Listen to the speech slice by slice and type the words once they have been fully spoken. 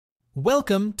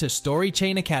Welcome to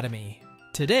StoryChain Academy.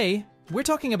 Today, we're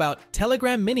talking about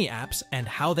Telegram mini apps and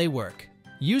how they work,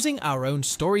 using our own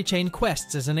StoryChain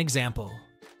quests as an example.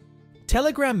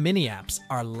 Telegram mini apps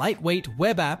are lightweight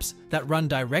web apps that run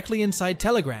directly inside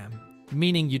Telegram,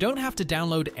 meaning you don't have to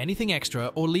download anything extra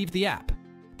or leave the app.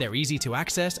 They're easy to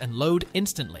access and load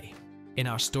instantly. In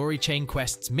our StoryChain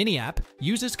Quests mini app,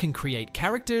 users can create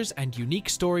characters and unique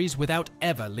stories without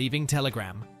ever leaving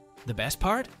Telegram. The best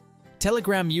part?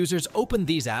 Telegram users open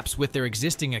these apps with their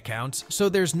existing accounts, so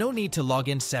there's no need to log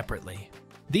in separately.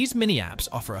 These mini apps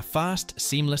offer a fast,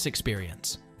 seamless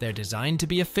experience. They're designed to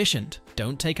be efficient,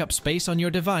 don't take up space on your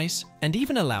device, and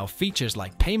even allow features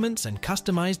like payments and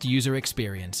customized user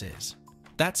experiences.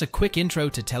 That's a quick intro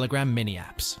to Telegram mini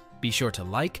apps. Be sure to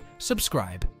like,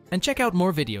 subscribe, and check out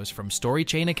more videos from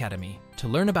StoryChain Academy to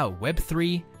learn about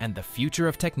Web3 and the future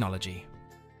of technology.